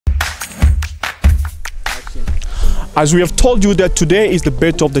As we have told you that today is the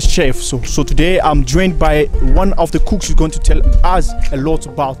birthday of the chef, so today I'm joined by one of the cooks who's going to tell us a lot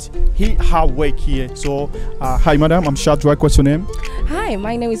about her work here. So, hi madam, I'm Shadrach. What's your name? Hi,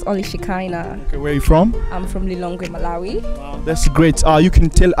 my name is Shakina. Okay, where are you from? I'm from Lilongwe, Malawi. Wow, that's great. You can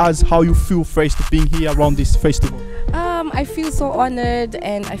tell us how you feel first being here around this festival. I feel so honored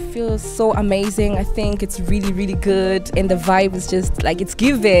and I feel so amazing. I think it's really, really good, and the vibe is just like it's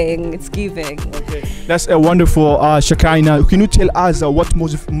giving. It's giving. Okay, that's a wonderful Shakina. Can you tell us what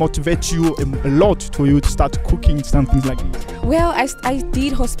motivates you a lot for you to start cooking something like this? Well, I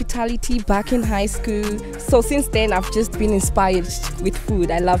did hospitality back in high school, so since then I've just been inspired with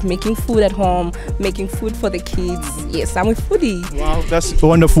food. I love making food at home, making food for the kids. Yes, I'm a foodie. Wow, that's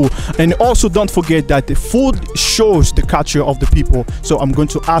wonderful. And also don't forget that the food shows the culture of the people. So I'm going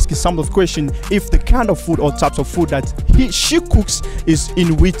to ask you some of the questions if the kind of food or types of food that she cooks is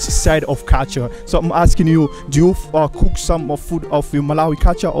in which side of culture. So I'm asking you, do you cook some of food of your Malawi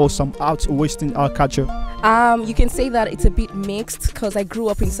culture or some out Western culture? You can say that it's a bit mixed because I grew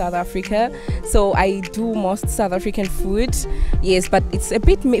up in South Africa, so I do most South African food. Yes, but it's a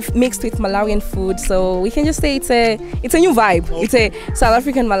bit mixed with Malawian food, so we can just say it's a new vibe. Okay. It's a South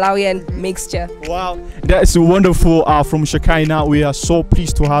African Malawian mixture. Wow, that's wonderful. From Shakina, we are so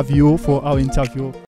pleased to have you for our interview.